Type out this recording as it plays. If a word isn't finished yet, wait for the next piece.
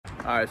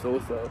Alright, so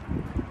what's up?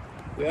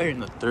 We out here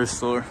in the thrift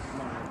store.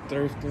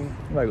 Thrifting.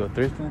 We about to go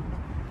thrifting?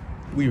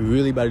 We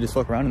really about to just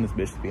fuck around in this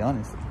bitch, to be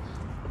honest.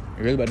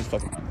 We really about to just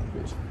fuck around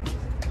in this bitch.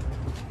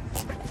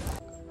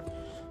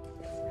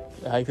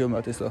 Yeah, how you feel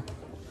about this though?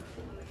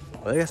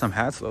 Oh, they got some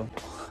hats though.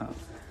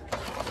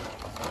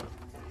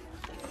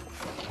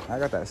 I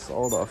got that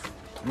sold off.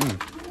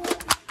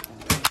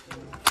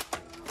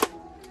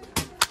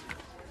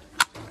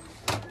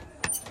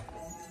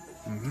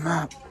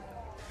 Map.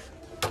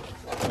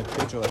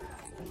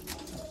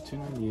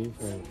 $298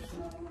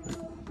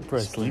 For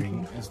a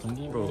slinky? A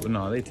slinky? Bro,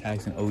 no, they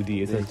taxing OD.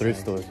 It's a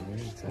thrift store.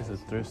 It's a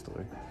thrift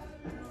store.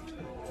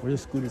 Where the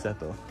scooters at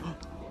though?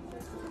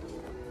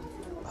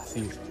 I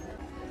see it.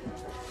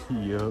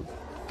 Yup.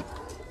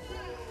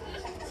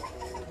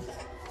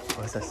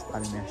 What's that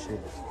Spider-Man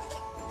shit?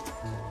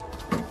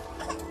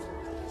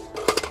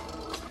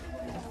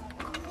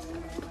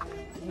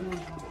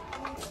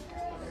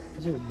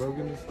 Is it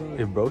broken this thing?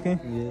 It's broken?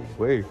 Yeah.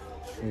 Where?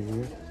 Right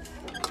here.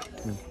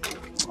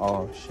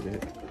 Oh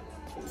shit.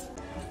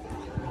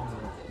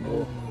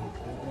 Oh.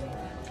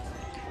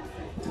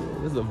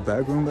 There's a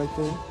back room back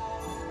there.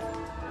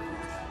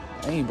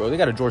 Hey, bro, they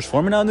got a George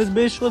Foreman out in this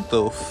bitch? What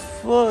the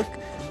fuck?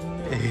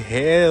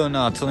 Hell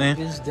nah, twin.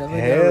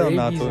 Hell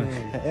nah, twin.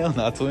 Hell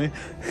nah, twin.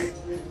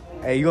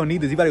 Hey, you gonna need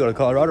this. You better go to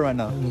Colorado right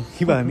now.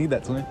 You better need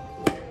that, twin.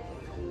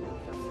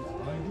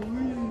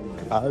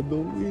 I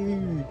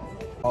believe.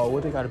 Oh,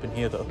 what they got up in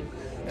here, though?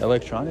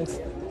 Electronics?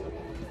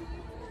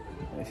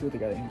 Let's see what they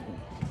got in here.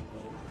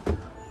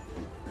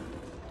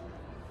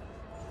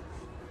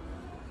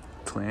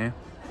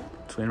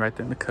 Twin right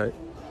there in the cut.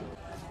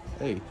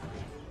 Hey.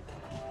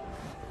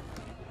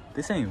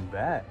 This ain't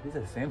bad. This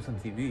is a Samsung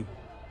TV.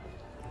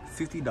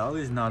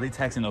 $60? Nah, they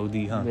taxing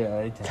OD, huh?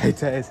 Yeah,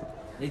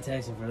 they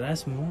taxing for that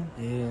small?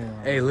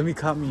 Yeah. Hey, let me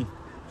cop me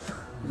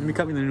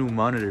the new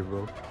monitor,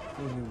 bro.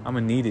 I'ma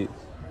need it.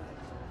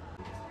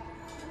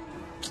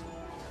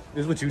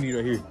 This is what you need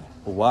right here.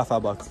 A Wi-Fi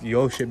box.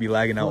 Yo shit be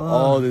lagging out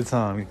all the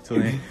time.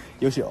 Twin.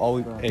 Yo shit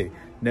always, hey,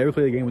 never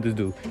play the game with this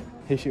dude.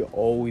 His shit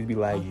always be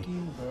laggy.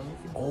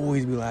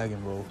 Always be lagging,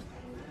 bro.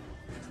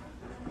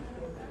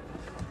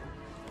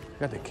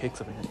 Got the kicks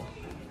up in here.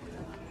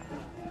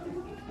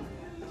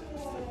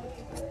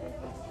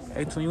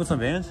 Hey, Twin, you want some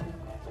Vans?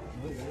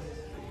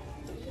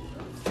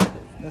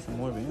 Got some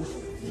more Vans?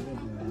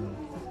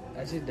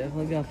 That shit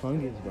definitely got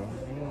fungus, bro.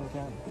 Ain't gonna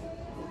count.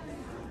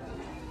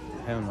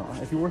 Hell no.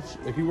 If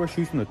you wear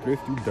shoes from the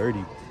thrift, you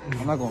dirty.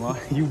 I'm not gonna lie,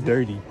 you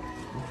dirty.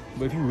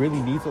 But if you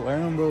really need to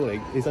learn them, bro,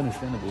 like, it's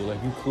understandable.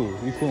 Like, you cool.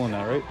 You cool on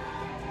that, right?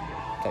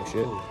 Type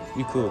shit.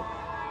 You cool.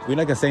 We're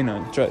not gonna say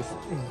nothing. Trust.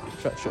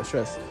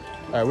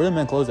 Alright, where the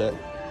men clothes at?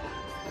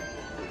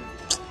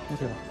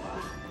 Okay.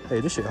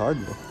 Hey, this shit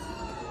hard, bro.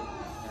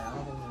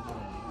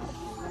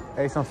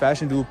 Hey, some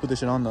fashion dude put this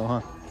shit on though,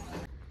 huh?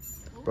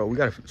 Bro, we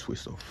gotta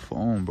switch the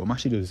phone, bro. My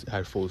shit just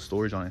had full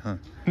storage on it, huh?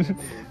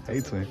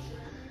 Hey, twin.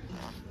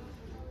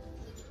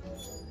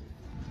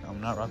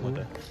 I'm not rocking with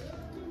that.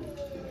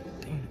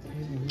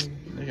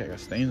 This guy got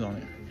stains on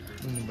it.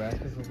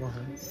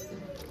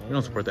 We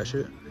don't support that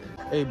shit.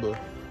 Hey, bro.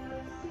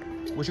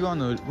 What you got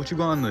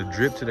on the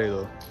drip today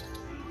though?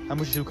 How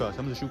much the shoe cost?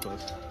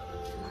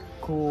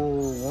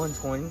 Cool,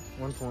 120.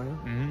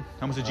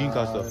 How much the jean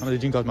cost though? How much the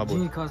jean cost, my boy?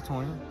 Jean cost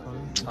 20.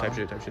 Type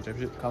shit.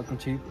 Cost them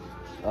cheap.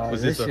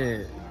 What's this this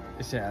shit?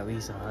 This shit at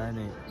least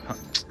 100.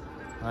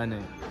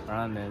 100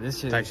 around there. This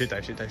shit. Type shit.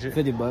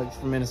 $50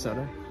 from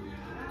Minnesota.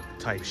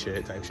 Type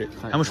shit.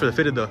 How much for the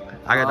fitted though?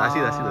 I see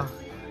that.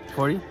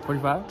 40,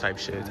 45. Type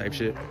shit.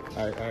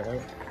 All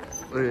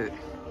right.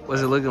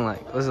 What's it looking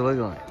like?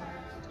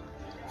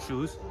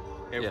 Shoes,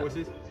 Air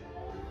Forces.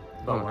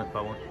 About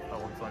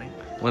 120.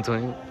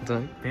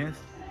 120. Pants.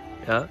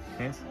 Yeah.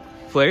 Pants.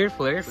 Flare.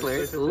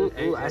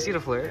 Ooh, I see the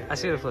flare.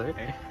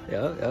 Hey.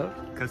 Yeah.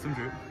 Custom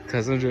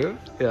drip.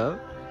 Yeah.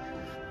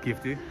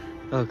 Gifted.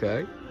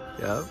 Okay.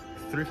 Yeah.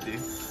 Thrifty.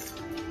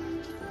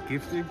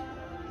 Gifted.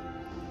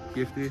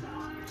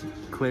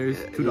 Claire's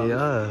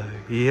 $2.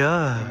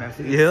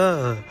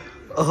 Yeah.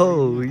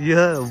 Oh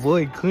yeah,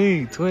 boy,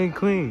 twin.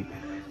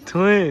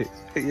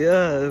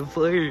 Yeah,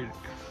 flared.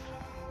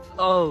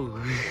 Oh.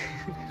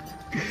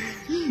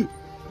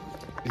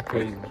 It's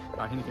crazy.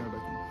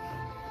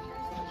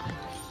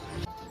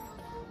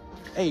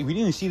 Hey, we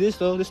didn't see this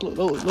though. This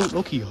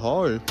low key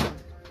hard.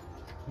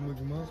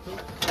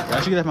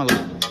 I should get that my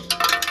look.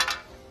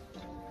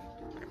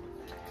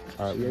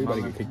 Alright, we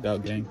everybody get kicked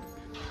out, gang.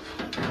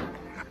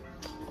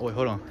 Oh wait,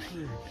 hold on.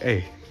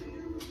 Hey.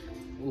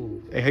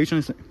 Ooh. Hey, how you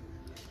trying to say?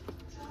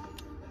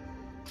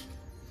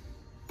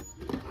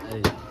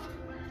 Hey.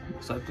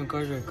 Swipe them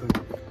cards right quick.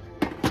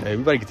 Hey,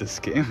 everybody get to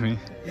scam me.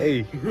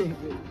 Hey.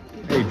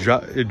 Hey,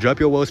 drop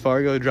your Wells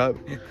Fargo, drop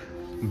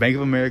Bank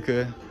of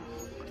America,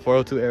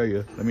 402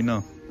 area. Let me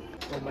know.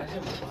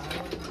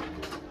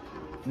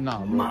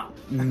 Nah, bro.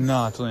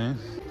 Nah, twin.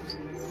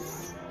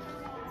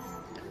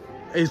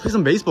 Hey, let's play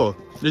some baseball.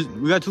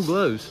 We got 2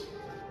 gloves.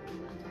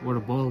 Where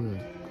the ball is?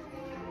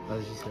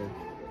 That's what she said.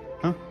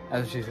 Huh?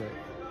 That's what she said.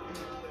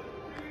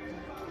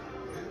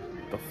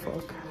 The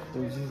fuck?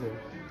 What did you say?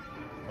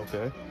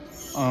 Okay.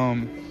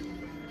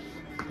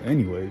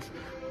 Anyways.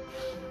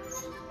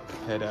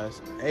 Head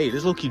ass. Hey,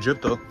 this low key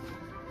drip though.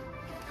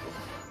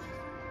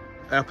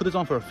 Hey, I put this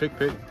on for a fic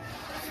pic.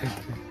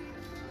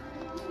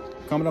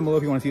 Comment down below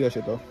if you want to see that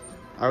shit though.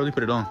 I really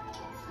put it on.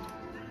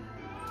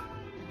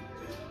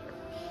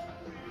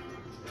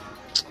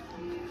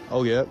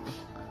 Oh yeah.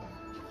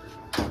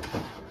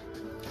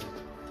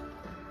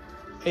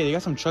 Hey, they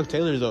got some Chuck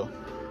Taylors though.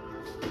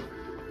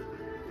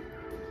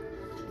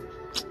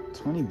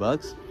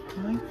 $20?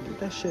 Man, get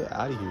that shit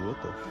out of here.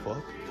 What the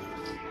fuck?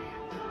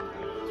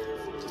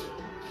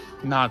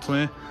 Nah,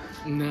 twin.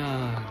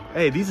 Nah.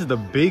 Hey, these are the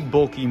big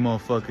bulky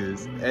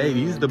motherfuckers. Hey,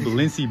 these are the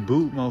Balenci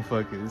boot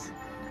motherfuckers.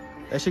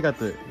 That shit got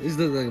the... These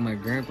look like my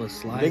grandpa's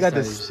slide. They got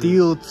the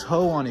steel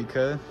toe on it,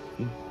 cuz.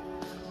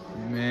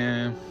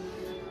 Man.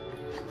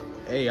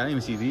 Hey, I didn't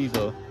even see these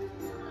though.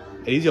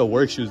 Hey, these are your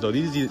work shoes though.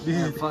 These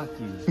yeah, fuck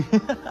you.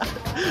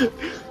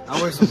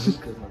 I wear some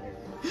hookahs,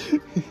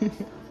 man.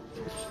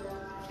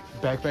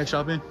 Backpack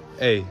shopping?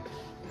 Hey.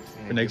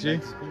 For next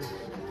year?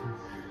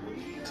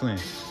 Twin.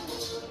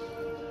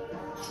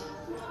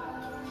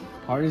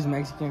 Hardest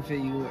Mexican fit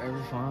you will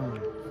ever find.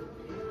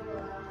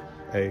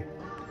 Hey.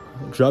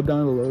 Drop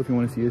down below if you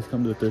want to see us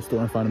come to the thrift store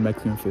and find a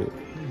Mexican fit.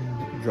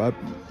 Drop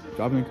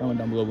in a comment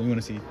down below what you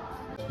want to see.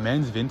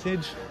 Men's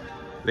vintage?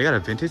 They got a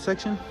vintage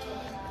section?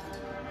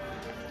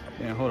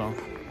 Yeah, hold on.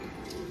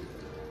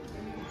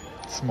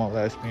 Small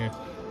ass mirror.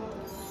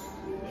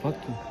 Fuck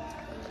you.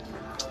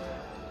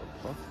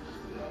 Fuck.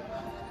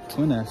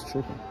 Twin ass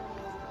tripping.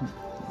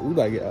 We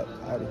gotta get out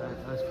of here.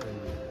 That's crazy.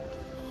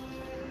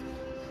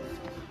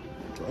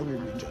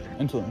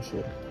 Until I'm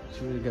sure.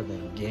 She really got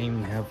that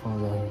gaming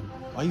headphones on.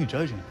 Why are you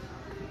judging?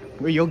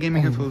 Where your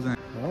gaming headphones at?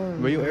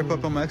 Where your AirPod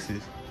Pro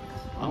Maxes?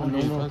 I don't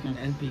know fucking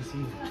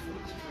NPC.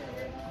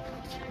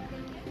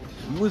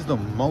 You was the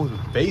most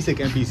basic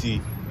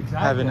NPC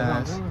having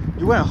ass.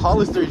 You wearing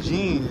Hollister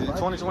jeans in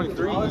 2023.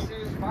 Bro,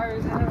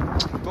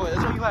 that's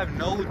why you have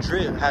no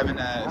drip having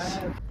ass.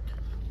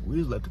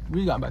 We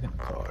got back in the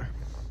car.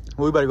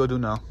 What we about to go do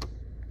now?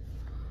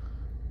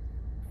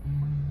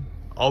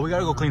 Oh, we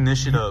gotta go clean this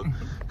shit up.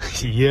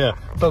 Yeah.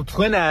 So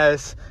twin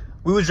ass,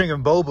 we was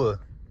drinking boba.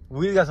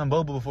 We got some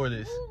boba before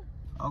this.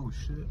 Oh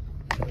shit.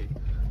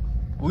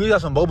 We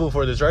got some boba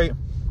before this, right?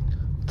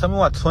 Tell me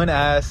what twin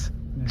ass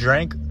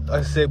drank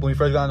a sip when we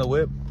first got on the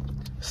whip.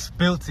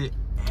 Spilt it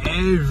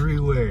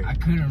everywhere. I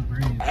couldn't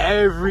breathe.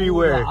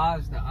 Everywhere. The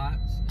odds.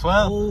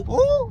 12.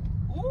 Ooh.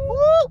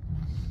 Ooh.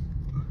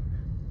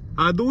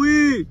 I do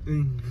it.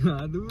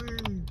 I do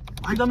it.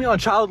 Why you got me on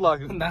child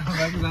lock? Nah,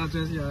 back is out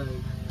just yet.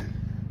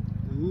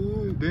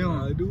 Ooh,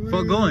 damn. I do it.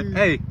 Fuck going.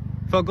 Hey,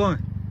 fuck going.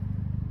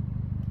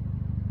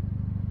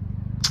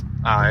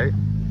 Alright.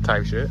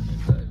 Type shit.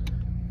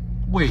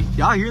 Wait,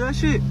 y'all hear that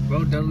shit?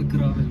 Bro, definitely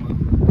cut off his muffler.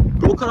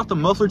 Bro, cut off the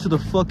muffler to the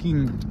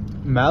fucking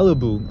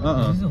Malibu.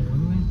 Is this a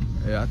win-win?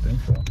 Yeah, I think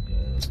so.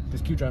 Yeah.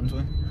 Just keep driving,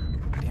 twin.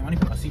 Damn, I need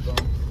to put my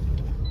seatbelt on.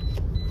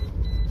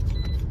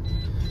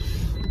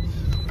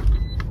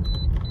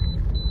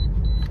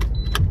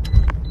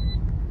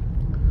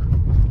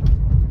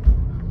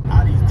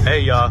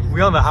 Hey, y'all.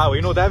 We on the highway.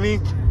 You know what that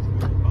means?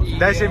 Yeah.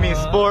 That shit means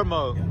sport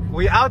mode.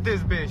 We out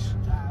this bitch.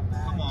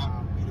 Come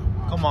on.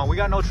 Come on. We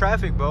got no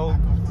traffic, bro.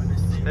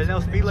 There's no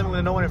speed limit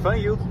with no one in front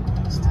of you.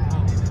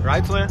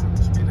 Right, twin?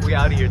 We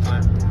out of here,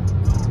 twin.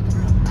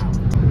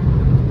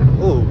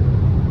 Ooh.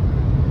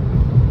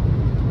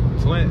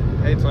 Twin.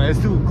 Hey, twin.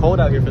 It's too cold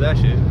out here for that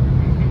shit.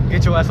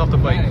 Get your ass off the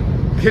bike.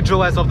 Get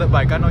your ass off that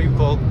bike. I know you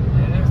cold.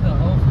 Yeah, there's the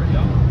O for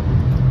y'all.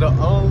 The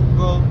O,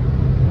 bro.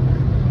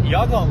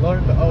 Y'all gonna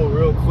learn the O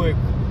real quick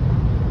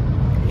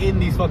in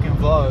these fucking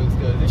vlogs,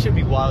 cause it should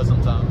be wild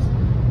sometimes.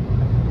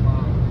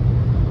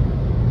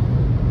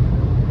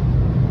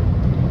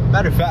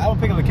 Matter of fact, I'm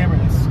gonna pick up the camera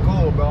in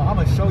school, bro. I'm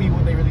gonna show you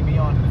what they really be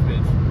on in this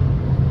bitch.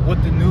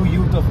 What the new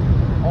youth of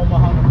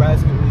Omaha,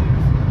 Nebraska is.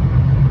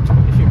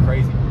 This shit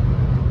crazy.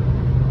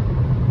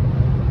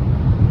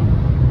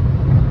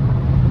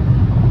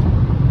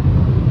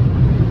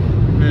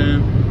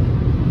 Man.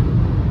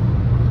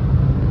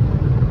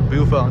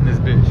 Beautiful in this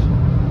bitch.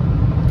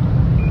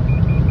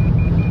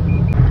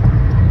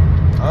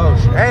 Oh,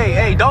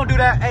 hey, don't do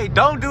that. Hey,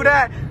 don't do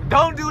that.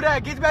 Don't do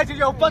that. Get back to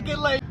your fucking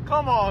lane.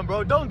 Come on,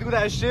 bro. Don't do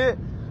that shit.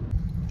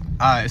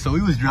 Alright, so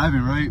we was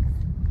driving, right?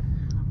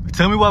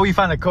 Tell me why we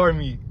find a car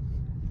meet.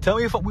 Tell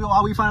me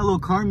why we find a little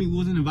car meet we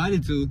wasn't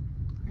invited to.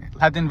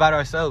 Have to invite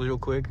ourselves real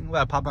quick. We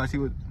gotta pop out and see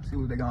what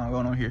they got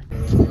going on here.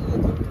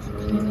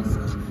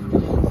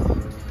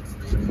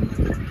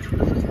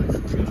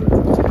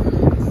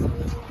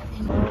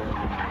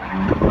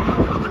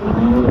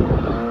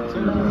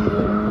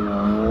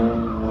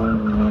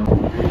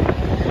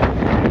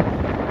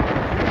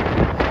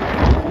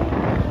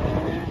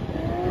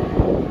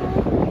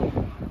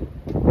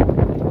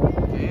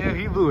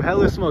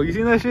 Hella smoke. You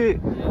seen that shit?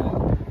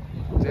 Yeah.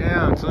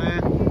 Damn,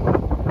 twin.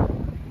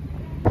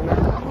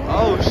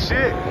 Oh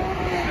shit.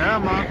 Yeah,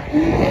 man.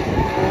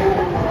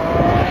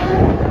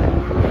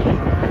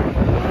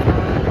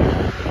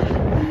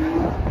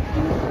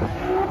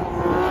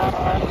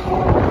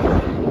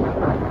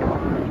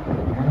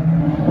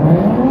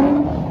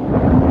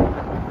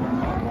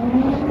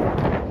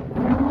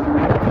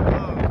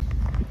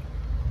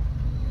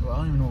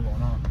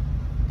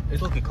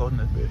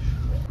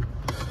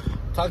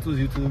 subscribe to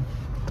his YouTube.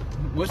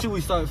 What should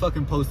we start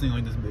fucking posting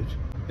on this bitch?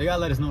 They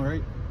gotta let us know,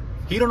 right?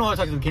 He don't know how to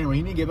talk to the camera.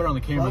 He need to get better on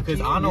the camera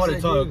because I don't know how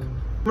to talk.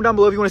 Comment down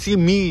below if you want to see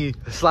me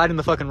slide in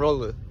the fucking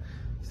roller.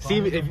 See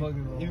if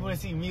you want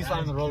to see me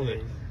slide in the roller.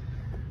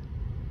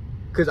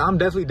 Cause I'm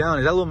definitely down.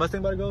 Is that little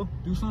Mustang about to go?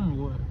 Do something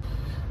or what?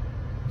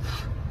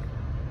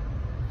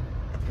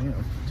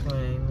 Damn.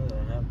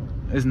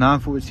 It's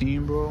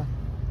 9:14, bro.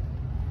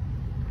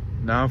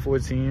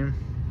 9:14.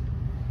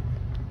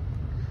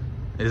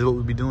 This is what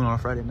we be doing on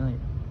Friday night.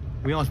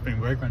 We on spring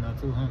break right now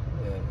too, huh?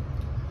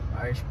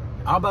 Yeah. Irish spring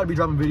break. I'm about to be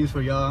dropping videos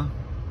for y'all.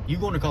 You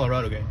going to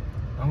Colorado, gang?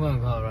 I'm going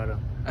to Colorado.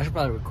 I should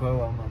probably record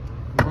while I'm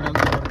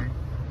out there.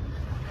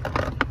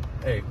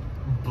 Hey,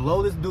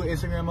 blow this dude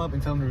Instagram up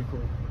and tell him to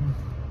record.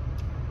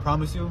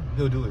 Promise you,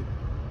 he'll do it.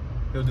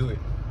 He'll do it.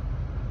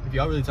 If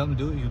y'all really tell him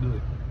to do it, he'll do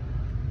it.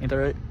 Ain't that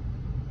right?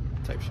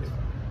 Type shit.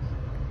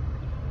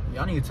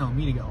 Y'all need to tell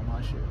me to get on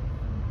my shit.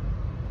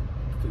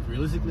 Because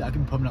realistically, I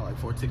can be pumping out like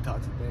 4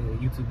 TikToks a day, a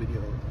YouTube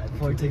video.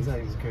 4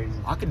 TikToks is crazy.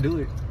 I can do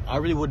it. I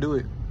really would do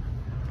it.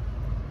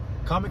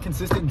 Comment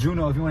consistent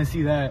Juno if you want to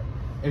see that.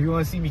 If you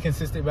want to see me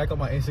consistent back on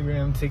my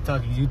Instagram,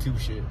 TikTok, and YouTube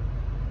shit.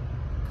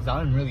 Because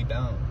I'm really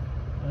down.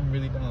 I'm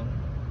really down.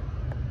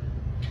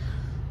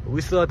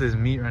 We still at this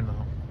meet right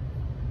now.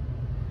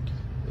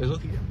 It's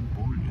looking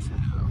boring as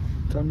hell.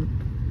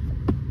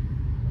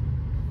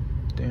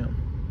 Damn.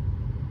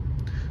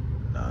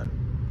 Nah,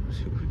 let's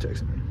see who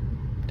texting me.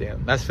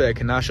 Damn, that's fair.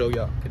 Cannot show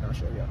y'all. Cannot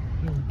show y'all.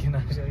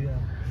 Cannot show y'all.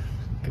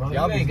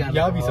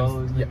 Y'all be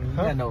some. You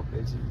got no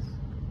bitches.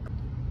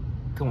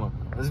 Come on,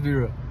 let's be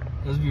real.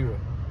 Let's be real.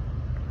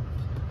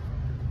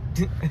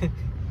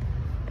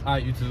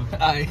 Alright, YouTube.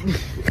 Alright.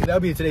 That'll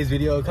be today's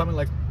video. Comment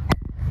like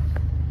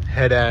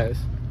head ass.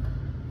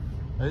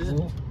 This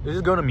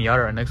is going to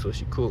Miata right next to us.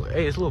 She cool.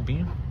 Hey, it's a little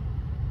beam.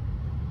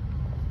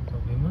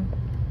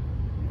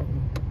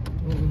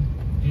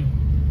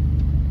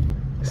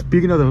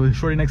 Speaking of the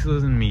shorty next to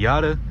us in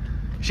Miata,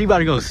 she about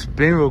to go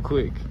spin real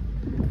quick.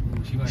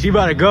 She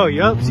about to go.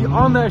 Yup, she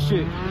on that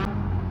shit.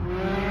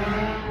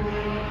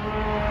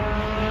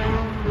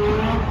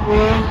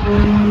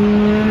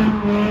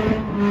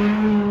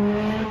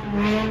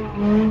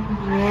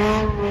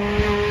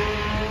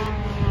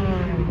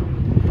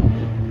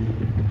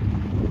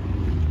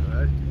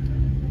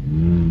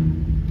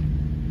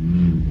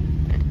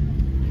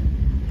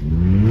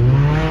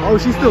 Oh,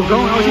 she's still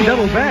going. Oh, she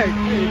doubled back.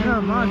 Hey,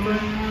 never mind, friend.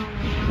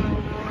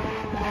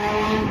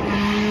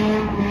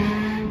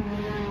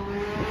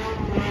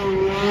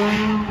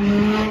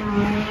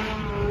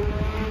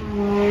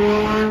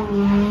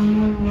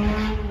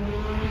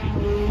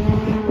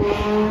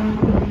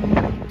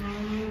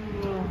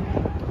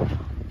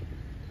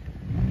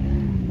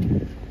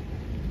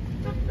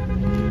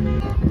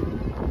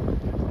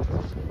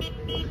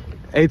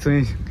 Hey,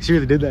 twin, she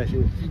really did that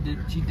shit.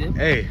 She did?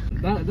 Hey.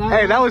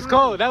 That was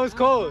cold. That was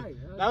cold.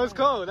 That was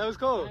cold. That was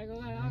cold. That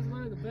was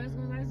one of the best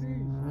ones I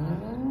seen.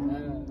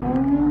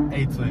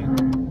 Hey, twin.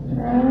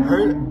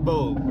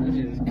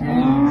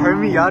 Her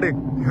Miata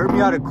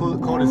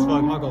cold as fuck.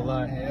 I'm not gonna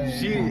lie.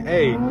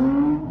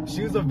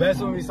 She was the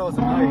best one we saw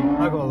tonight. I'm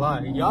not gonna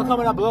lie. Y'all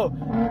comment down below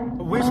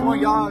which one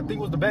y'all think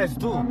was the best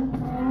too.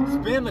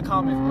 Spam the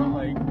comments, bro.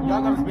 Like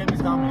y'all gotta spam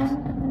these comments.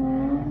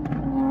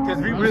 Cause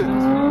we really.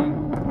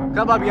 I'm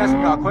about to be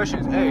asking y'all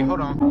questions. Hey, hold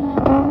on.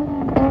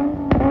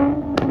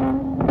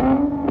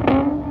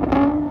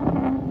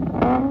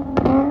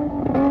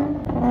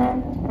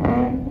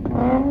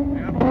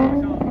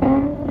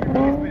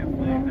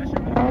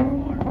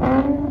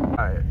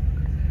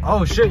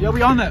 Oh shit, yo,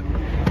 we on that.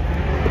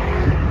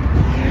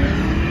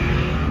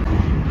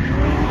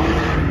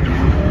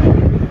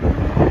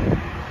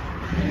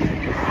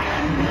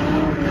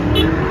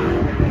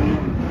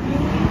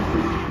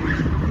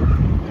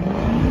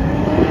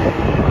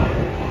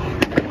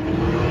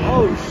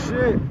 Oh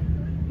shit.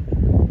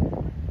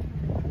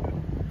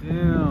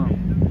 Damn.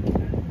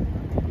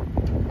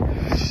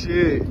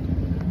 Shit.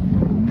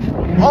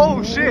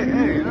 Oh shit.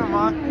 Hey, never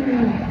mind.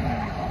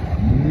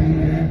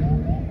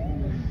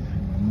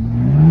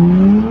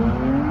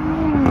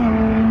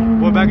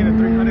 Back in the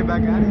 300,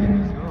 back at it.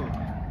 Let's go.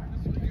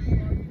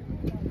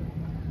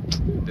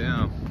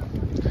 Damn.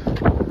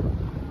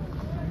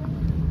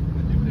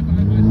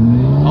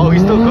 Oh,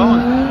 he's still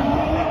going.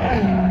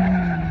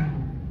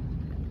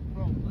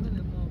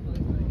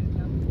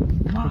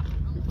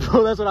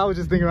 Bro, that's what I was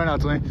just thinking right now,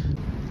 twin.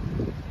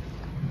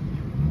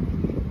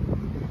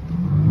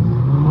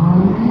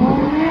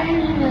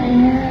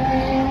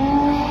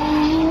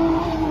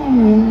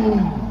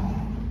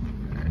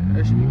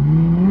 There she be.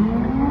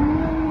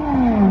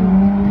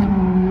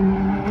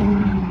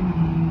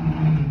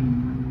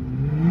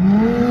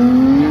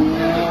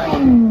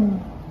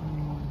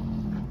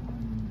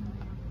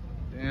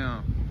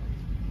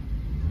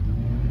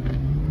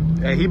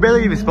 Hey, he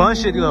barely even spun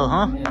shit though,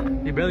 huh?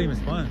 Yeah. He barely even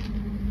spun.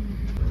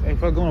 Hey,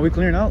 fuck going? Are we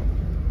clearing out?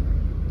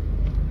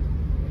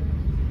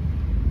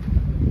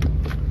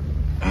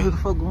 Hey, who the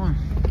fuck going?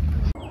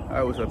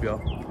 Alright, what's up,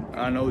 y'all?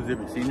 I know it's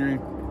different scenery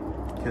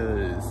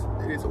because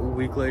it's a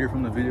week later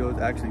from the video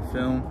it's actually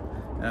filmed.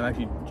 and I'm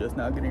actually just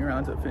now getting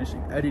around to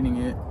finishing editing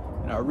it,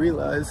 and I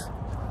realized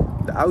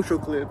the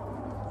outro clip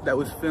that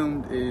was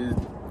filmed is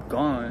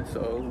gone,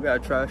 so we gotta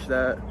trash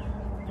that.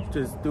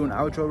 Just do an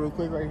outro real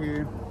quick right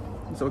here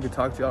so we can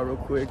talk to y'all real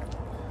quick.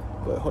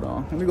 But hold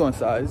on, let me go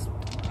inside. It's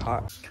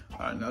hot. All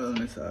right, now that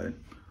I'm inside,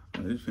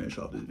 let me just finish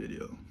off this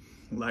video.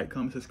 Like,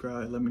 comment,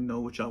 subscribe, let me know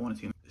what y'all want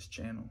to see on this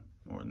channel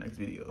or the next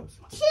videos.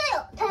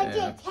 Chill, touch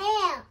your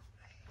tail.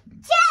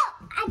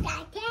 Chill, I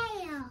got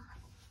tail.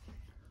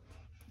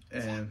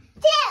 And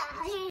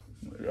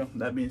Chill.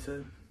 that being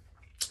said,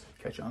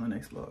 catch you on the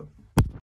next vlog.